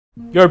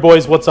Yo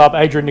boys, what's up?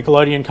 Adrian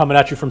Nickelodeon coming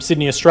at you from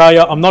Sydney,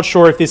 Australia. I'm not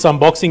sure if this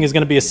unboxing is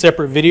going to be a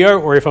separate video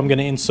or if I'm going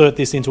to insert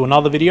this into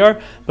another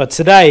video, but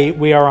today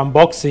we are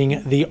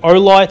unboxing the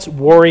Olight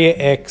Warrior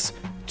X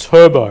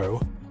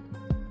Turbo.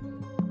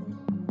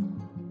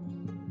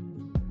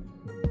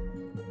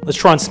 Let's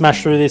try and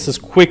smash through this as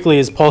quickly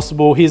as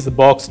possible. Here's the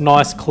box,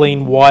 nice,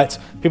 clean, white.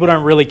 People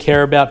don't really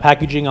care about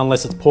packaging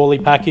unless it's poorly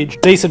packaged.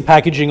 Decent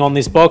packaging on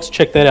this box,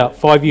 check that out.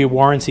 5-year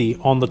warranty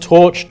on the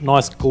torch,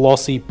 nice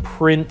glossy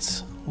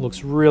print.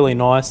 Looks really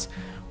nice.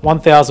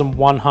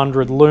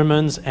 1,100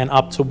 lumens and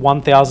up to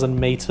 1,000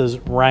 meters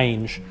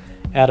range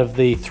out of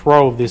the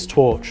throw of this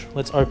torch.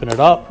 Let's open it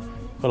up.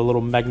 Got a little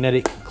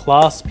magnetic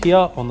clasp here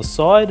on the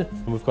side.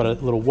 And we've got a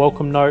little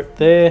welcome note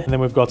there. And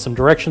then we've got some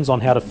directions on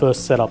how to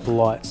first set up the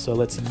light. So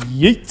let's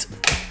yeet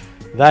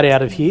that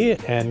out of here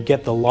and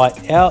get the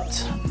light out.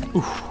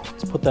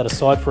 Let's put that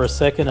aside for a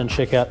second and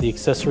check out the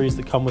accessories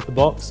that come with the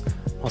box.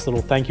 Nice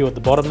little thank you at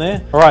the bottom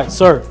there. All right,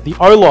 so the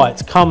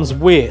Olight comes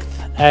with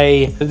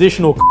a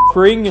additional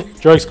ring.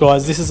 Jokes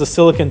guys, this is a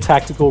silicone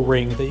tactical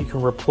ring that you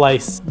can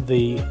replace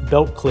the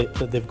belt clip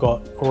that they've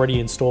got already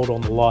installed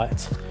on the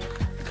light.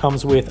 It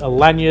comes with a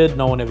lanyard,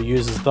 no one ever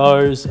uses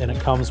those, and it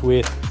comes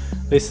with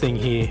this thing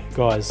here,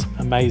 guys,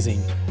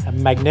 amazing. A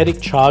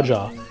magnetic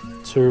charger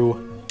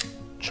to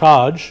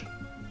charge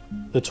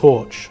the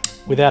torch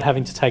without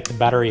having to take the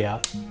battery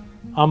out.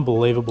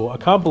 Unbelievable. I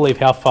can't believe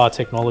how far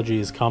technology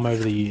has come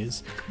over the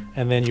years.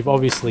 And then you've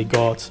obviously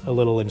got a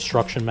little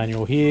instruction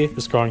manual here,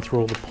 just going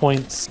through all the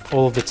points,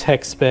 all of the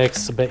tech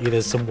specs. I bet you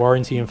there's some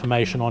warranty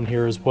information on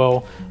here as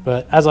well.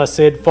 But as I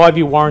said,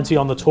 5-year warranty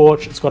on the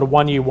torch. It's got a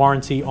 1-year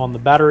warranty on the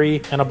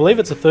battery. And I believe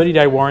it's a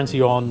 30-day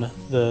warranty on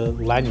the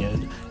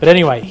lanyard. But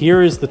anyway,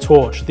 here is the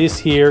torch. This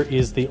here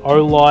is the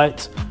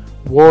Olight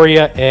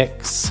Warrior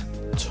X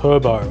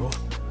Turbo.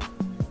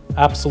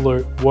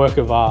 Absolute work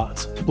of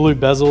art. Blue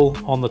bezel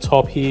on the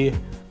top here,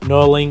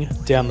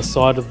 knurling down the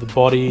side of the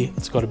body.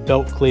 It's got a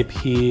belt clip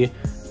here,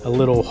 a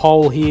little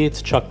hole here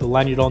to chuck the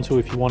lanyard onto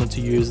if you wanted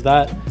to use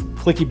that.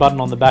 Clicky button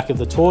on the back of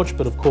the torch,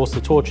 but of course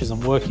the torch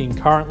isn't working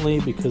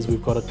currently because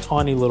we've got a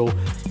tiny little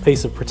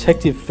piece of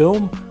protective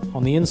film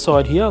on the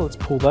inside here. Let's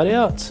pull that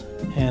out.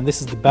 And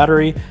this is the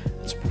battery.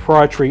 It's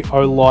proprietary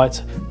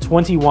Olight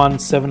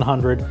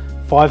 21700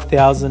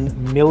 5000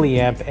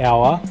 milliamp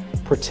hour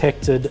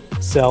protected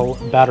cell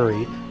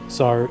battery.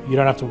 So you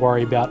don't have to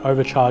worry about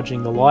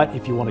overcharging the light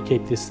if you want to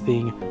keep this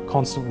thing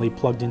constantly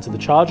plugged into the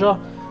charger.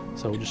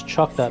 So we'll just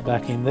chuck that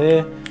back in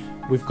there.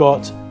 We've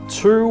got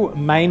 2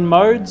 main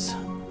modes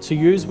to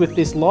use with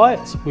this light.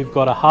 We've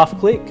got a half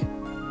click,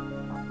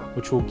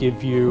 which will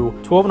give you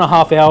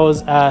 12.5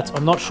 hours at,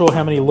 I'm not sure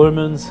how many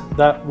lumens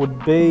that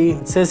would be.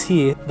 It says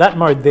here, that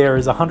mode there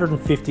is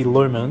 150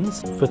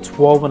 lumens for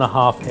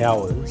 12.5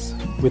 hours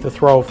with a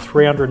throw of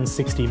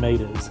 360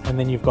 meters. And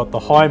then you've got the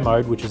high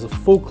mode, which is a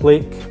full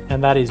click,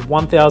 and that is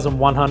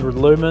 1,100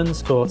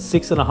 lumens for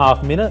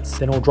 6.5 minutes.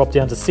 Then it'll drop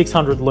down to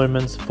 600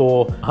 lumens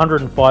for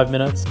 105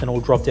 minutes, and it'll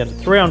drop down to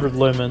 300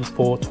 lumens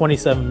for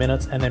 27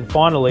 minutes. And then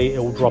finally, it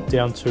will drop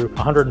down to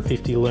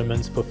 150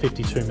 lumens for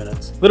 52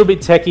 minutes. A little bit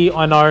techie,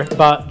 I know,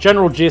 but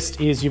general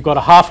gist is you've got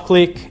a half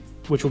click,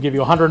 which will give you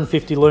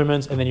 150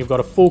 lumens, and then you've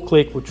got a full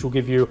click, which will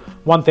give you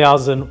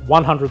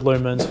 1,100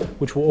 lumens,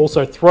 which will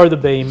also throw the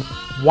beam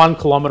 1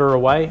 kilometer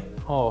away.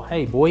 Oh,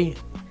 hey boy,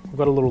 we've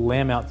got a little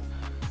lamb out.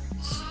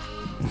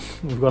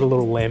 We've got a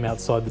little lamb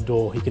outside the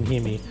door. He can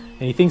hear me,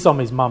 and he thinks I'm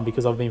his mum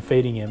because I've been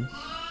feeding him.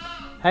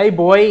 Hey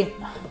boy.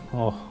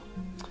 Oh.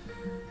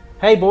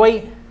 Hey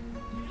boy.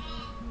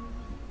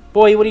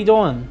 Boy, what are you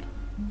doing?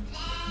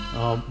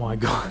 Oh my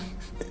God.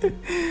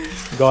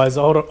 Guys,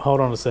 hold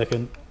on a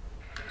second.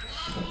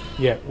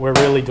 Yeah, we're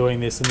really doing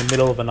this in the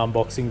middle of an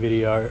unboxing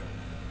video.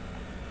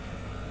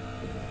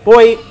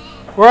 Boy,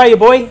 where are you,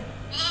 boy?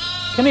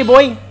 Come here,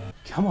 boy.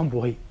 Come on,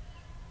 boy.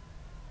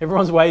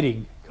 Everyone's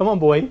waiting. Come on,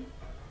 boy.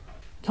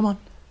 Come on.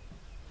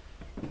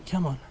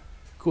 Come on.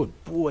 Good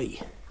boy.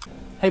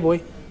 Hey,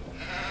 boy.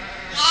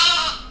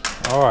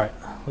 All right,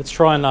 let's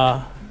try and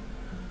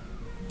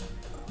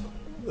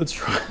let's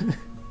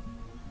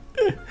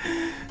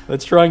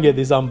try and get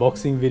this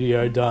unboxing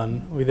video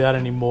done without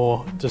any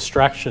more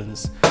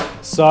distractions.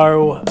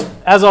 So,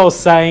 as I was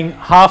saying,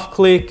 half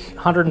click,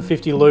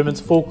 150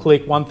 lumens, full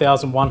click,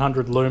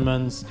 1,100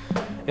 lumens.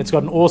 It's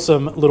got an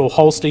awesome little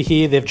holster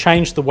here. They've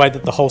changed the way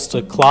that the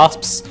holster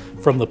clasps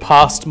from the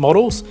past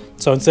models.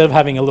 So instead of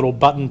having a little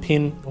button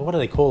pin, or what do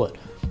they call it?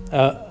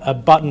 A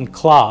button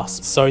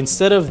clasp. So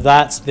instead of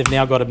that, they've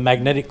now got a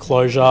magnetic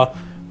closure.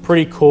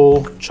 Pretty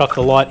cool. Chuck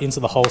the light into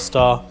the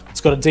holster.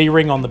 It's got a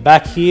D-ring on the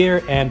back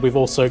here, and we've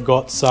also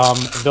got some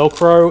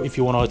Velcro if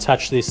you want to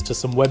attach this to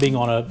some webbing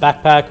on a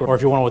backpack, or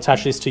if you want to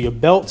attach this to your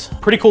belt.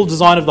 Pretty cool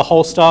design of the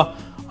holster.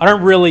 I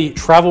don't really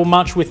travel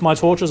much with my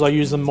torches. I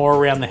use them more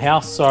around the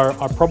house, so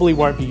I probably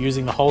won't be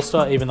using the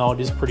holster, even though it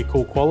is pretty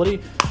cool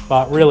quality,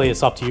 but really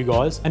it's up to you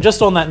guys. And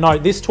just on that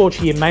note, this torch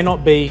here may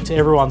not be to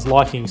everyone's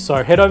liking,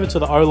 so head over to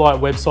the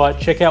Olight website,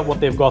 check out what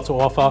they've got to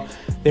offer.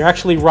 They're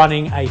actually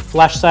running a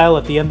flash sale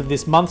at the end of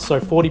this month, so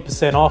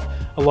 40% off.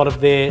 a lot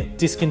of their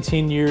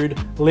discontinued,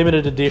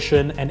 limited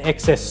edition and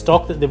excess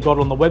stock that they've got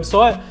on the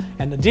website.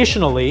 And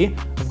additionally,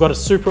 I've got a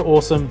super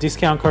awesome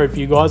discount code for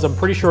you guys. I'm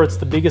pretty sure it's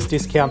the biggest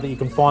discount that you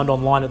can find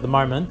online at the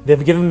moment.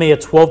 They've given me a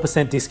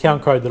 12%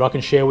 discount code that I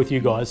can share with you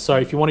guys. So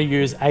if you want to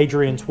use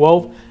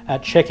Adrian12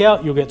 at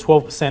checkout, you'll get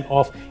 12%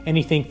 off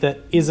anything that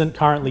isn't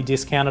currently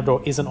discounted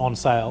or isn't on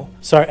sale.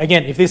 So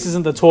again, if this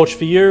isn't the torch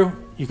for you,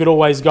 you could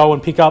always go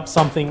and pick up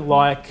something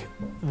like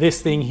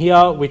this thing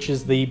here, which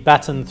is the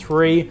Baton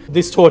 3.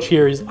 This torch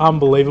here is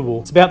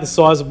unbelievable. It's about the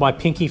size of my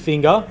pinky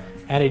finger,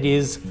 and it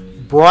is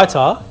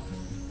brighter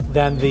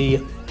than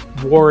the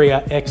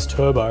Warrior X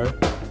Turbo.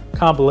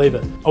 Can't believe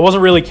it. I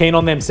wasn't really keen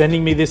on them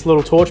sending me this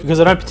little torch because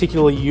I don't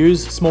particularly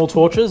use small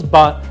torches,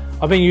 but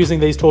I've been using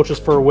these torches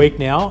for a week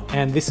now,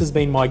 and this has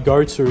been my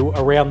go-to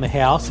around the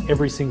house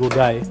every single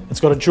day.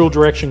 It's got a dual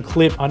direction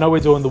clip. I know we're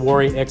doing the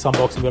Warrior X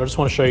unboxing, but I just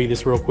want to show you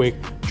this real quick.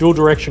 Dual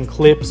direction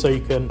clip, so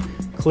you can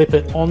clip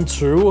it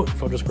onto,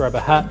 if I just grab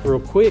a hat real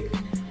quick,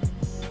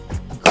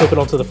 clip it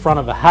onto the front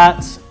of a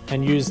hat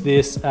and use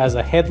this as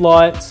a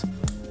headlight.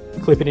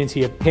 Clip it into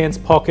your pants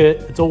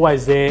pocket. It's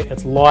always there,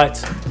 it's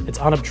light, it's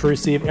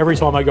unobtrusive. Every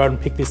time I go and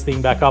pick this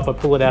thing back up, I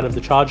pull it out of the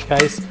charge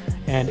case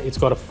and it's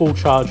got a full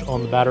charge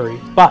on the battery.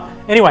 But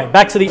anyway,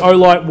 back to the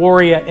Olight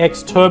Warrior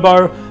X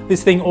Turbo.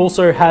 This thing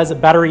also has a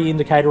battery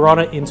indicator on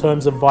it in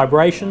terms of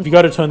vibration. If you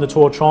go to turn the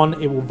torch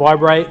on, it will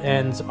vibrate,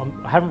 and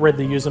I haven't read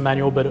the user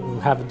manual, but it will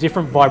have a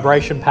different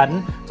vibration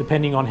pattern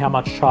depending on how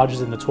much charge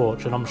is in the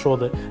torch. And I'm sure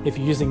that if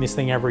you're using this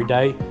thing every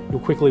day, you'll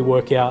quickly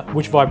work out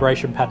which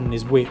vibration pattern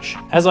is which.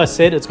 As I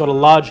said, it's got a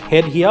large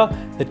head here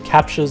that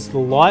captures the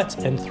light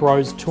and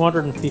throws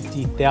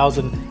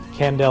 250,000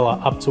 candela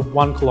up to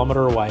 1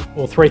 kilometer away,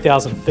 or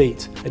 3,000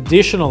 feet.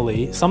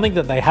 Additionally, something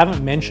that they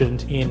haven't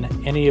mentioned in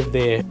any of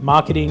their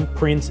marketing,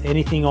 prints,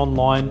 anything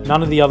online,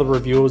 none of the other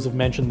reviewers have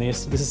mentioned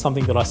this. This is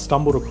something that I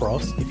stumbled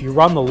across. If you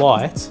run the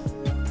light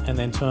and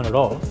then turn it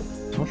off,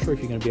 I'm not sure if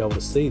you're going to be able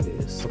to see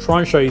this. I'll try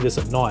and show you this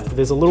at night.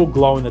 There's a little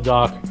glow in the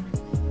dark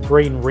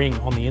green ring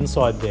on the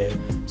inside there.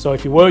 So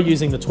if you were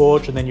using the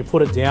torch and then you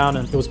put it down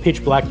and it was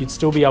pitch black, you'd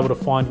still be able to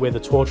find where the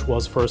torch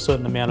was for a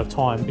certain amount of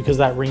time because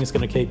that ring is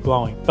going to keep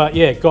glowing. But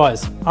yeah,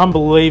 guys,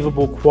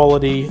 unbelievable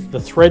quality. The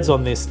threads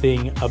on this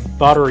thing are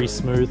buttery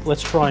smooth.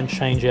 Let's try and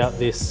change out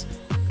this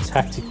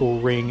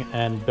tactical ring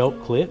and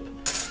belt clip.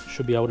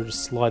 Should be able to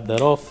just slide that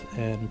off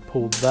and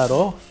pull that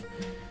off.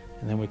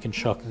 And then we can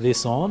chuck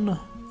this on,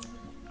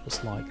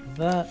 just like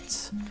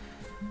that.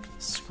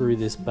 Screw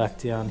this back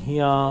down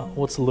here.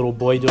 What's the little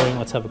boy doing?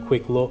 Let's have a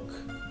quick look.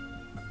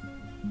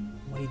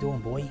 What are you doing,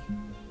 boy?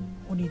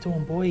 What are you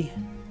doing, boy?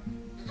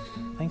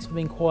 Thanks for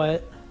being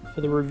quiet for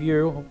the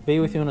review. I'll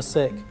be with you in a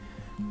sec.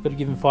 I've got to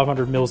give him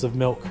 500 mils of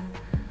milk.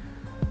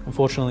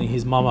 Unfortunately,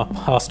 his mama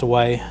passed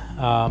away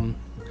a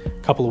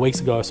couple of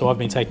weeks ago, so I've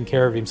been taking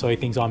care of him, so he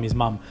thinks I'm his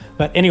mum.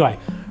 But anyway,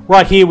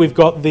 right here we've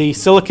got the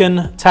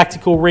silicone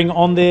tactical ring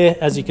on there.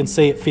 As you can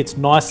see, it fits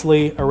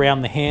nicely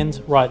around the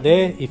hand right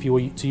there. If you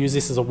were to use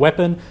this as a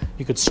weapon,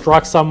 you could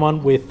strike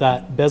someone with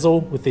that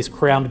bezel, with this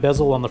crowned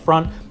bezel on the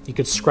front. You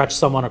could scratch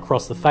someone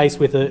across the face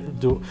with it.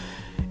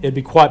 It'd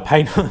be quite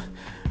painful.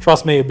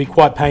 Trust me, it'd be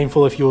quite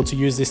painful if you were to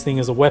use this thing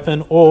as a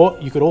weapon. Or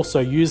you could also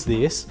use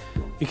this,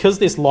 because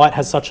this light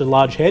has such a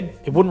large head,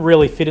 it wouldn't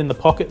really fit in the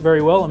pocket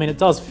very well. I mean, it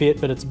does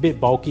fit, but it's a bit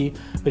bulky.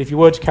 But if you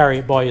were to carry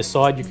it by your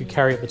side, you could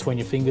carry it between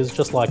your fingers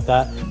just like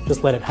that.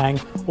 Just let it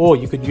hang. Or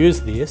you could use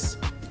this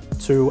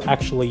to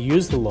actually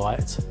use the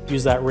light,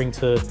 use that ring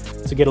to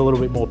get a little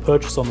bit more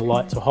purchase on the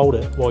light to hold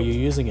it while you're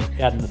using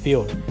it out in the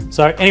field.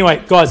 So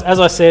anyway, guys, as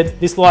I said,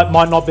 this light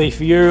might not be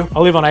for you. I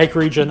live on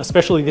acreage, and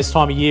especially this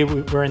time of year,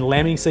 we're in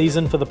lambing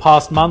season for the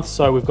past month,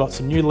 so we've got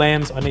some new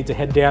lambs. I need to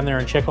head down there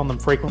and check on them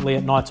frequently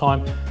at night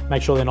time,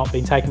 make sure they're not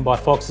being taken by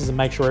foxes and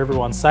make sure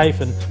everyone's safe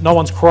and no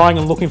one's crying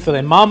and looking for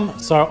their mum.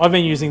 So I've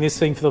been using this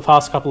thing for the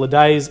past couple of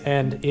days,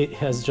 and it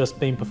has just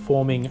been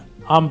performing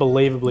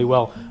unbelievably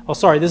well. Oh,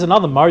 sorry, there's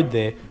another mode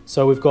there.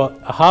 So we've got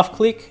a half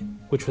click,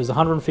 which was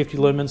 150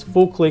 lumens,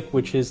 full click,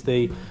 which is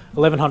the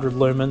 1100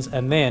 lumens,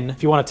 and then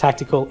if you want a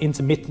tactical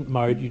intermittent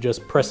mode, you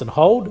just press and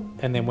hold,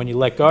 and then when you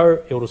let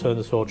go, it'll turn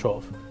the torch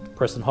off.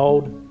 Press and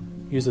hold,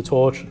 use the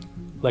torch,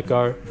 let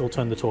go, it'll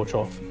turn the torch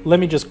off. Let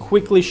me just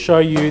quickly show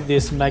you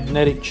this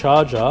magnetic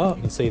charger.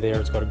 You can see there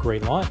it's got a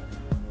green light,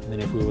 and then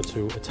if we were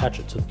to attach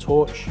it to the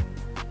torch, you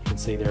can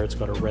see there it's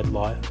got a red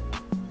light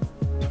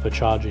for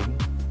charging.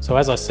 So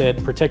as I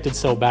said, protected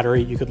cell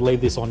battery, you could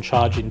leave this on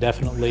charge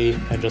indefinitely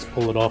and just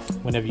pull it off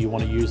whenever you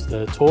want to use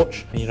the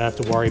torch, and you don't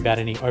have to worry about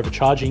any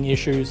overcharging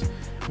issues.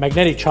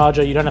 Magnetic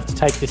charger, you don't have to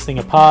take this thing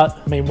apart.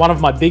 I mean, one of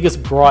my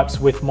biggest gripes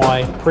with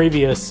my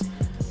previous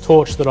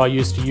torch that I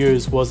used to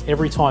use was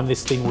every time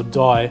this thing would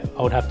die,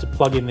 I would have to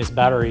plug in this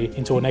battery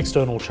into an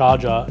external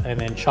charger and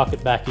then chuck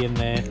it back in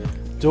there,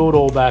 do it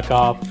all back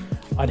up.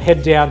 I'd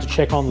head down to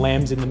check on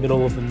lambs in the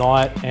middle of the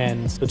night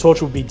and the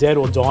torch would be dead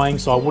or dying,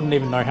 so I wouldn't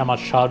even know how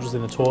much charge was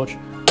in the torch.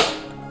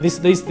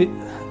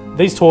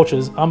 These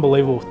torches,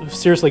 unbelievable.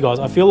 Seriously guys,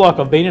 I feel like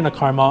I've been in a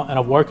coma and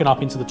I've woken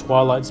up into the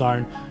twilight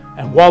zone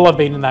And while I've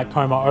been in that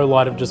coma,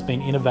 Olight have just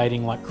been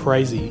innovating like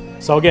crazy.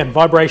 So again,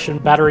 vibration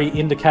battery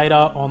indicator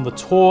on the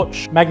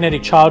torch,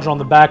 magnetic charge on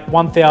the back,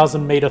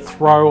 1000 meter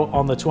throw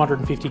on the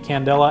 250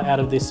 candela out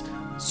of this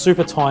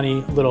super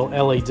tiny little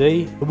LED.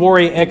 The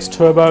Warrior X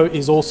Turbo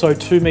is also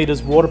 2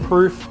 meters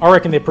waterproof. I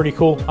reckon they're pretty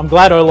cool. I'm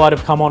glad Olight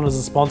have come on as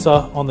a sponsor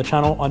on the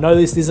channel. I know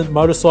this isn't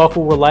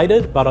motorcycle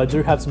related, but I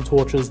do have some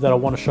torches that I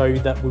want to show you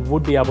that we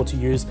would be able to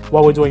use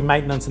while we're doing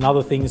maintenance and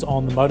other things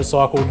on the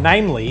motorcycle.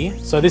 Namely,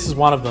 so this is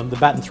one of them, the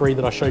Baton 3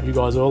 that I showed you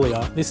guys earlier.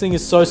 This thing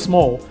is so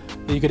small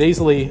that you could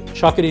easily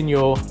chuck it in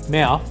your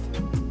mouth,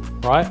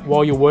 right,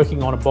 while you're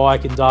working on a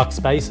bike in dark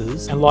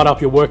spaces and light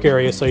up your work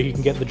area so you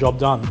can get the job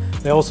done.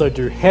 They also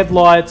do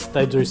headlights,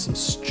 they do some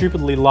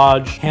stupidly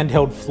large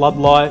handheld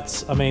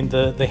floodlights. I mean,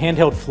 the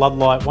handheld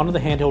floodlight, one of the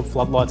handheld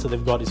floodlights that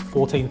they've got is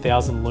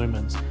 14,000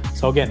 lumens.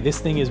 So again, this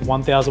thing is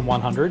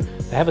 1,100.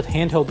 They have a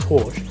handheld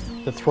torch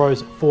that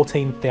throws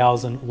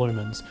 14,000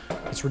 lumens.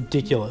 It's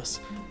ridiculous.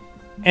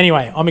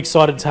 Anyway, I'm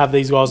excited to have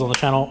these guys on the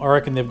channel. I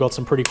reckon they've got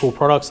some pretty cool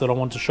products that I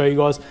want to show you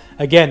guys.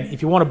 Again,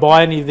 if you want to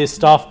buy any of this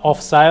stuff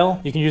off sale,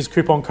 you can use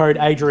coupon code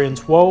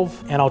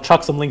Adrian12, and I'll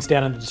chuck some links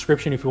down in the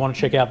description if you want to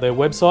check out their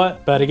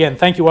website. But again,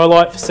 thank you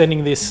Olight for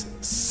sending this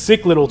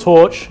sick little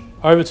torch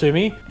over to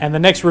me. And the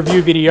next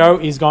review video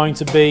is going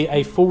to be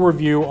a full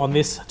review on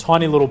this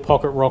tiny little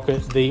pocket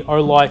rocket, the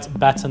Olight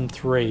Baton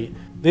 3.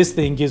 This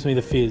thing gives me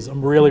the fizz.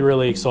 I'm really,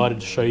 really excited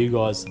to show you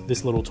guys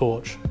this little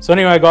torch. So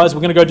anyway, guys,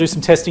 we're gonna go do some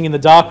testing in the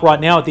dark right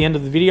now at the end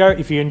of the video.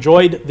 If you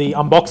enjoyed the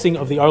unboxing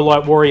of the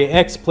Olight Warrior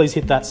X, please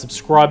hit that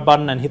subscribe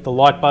button and hit the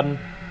like button.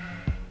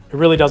 It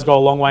really does go a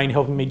long way in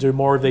helping me do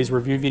more of these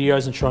review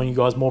videos and showing you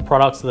guys more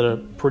products that are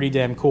pretty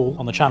damn cool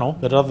on the channel.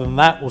 But other than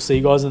that, we'll see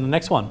you guys in the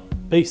next one.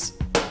 Peace.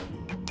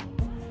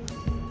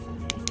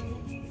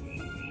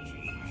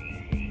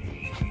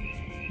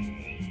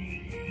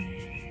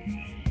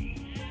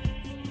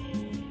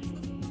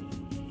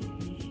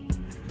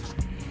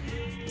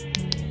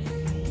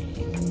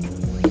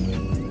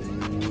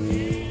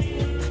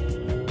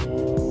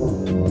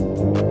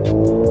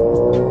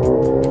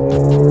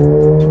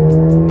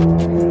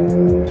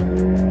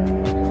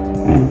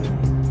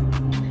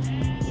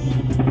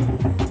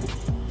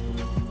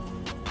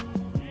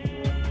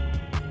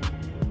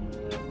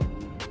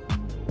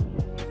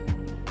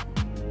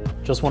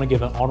 Just want to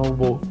give an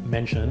honorable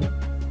mention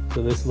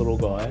to this little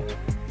guy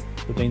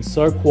for being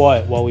so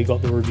quiet while we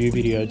got the review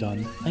video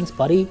done. Thanks,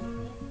 buddy.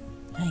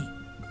 Hey,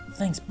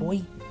 thanks,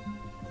 boy.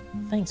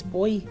 Thanks,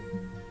 boy.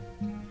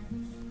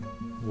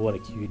 What a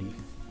cutie.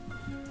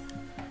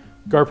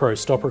 GoPro,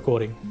 stop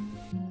recording.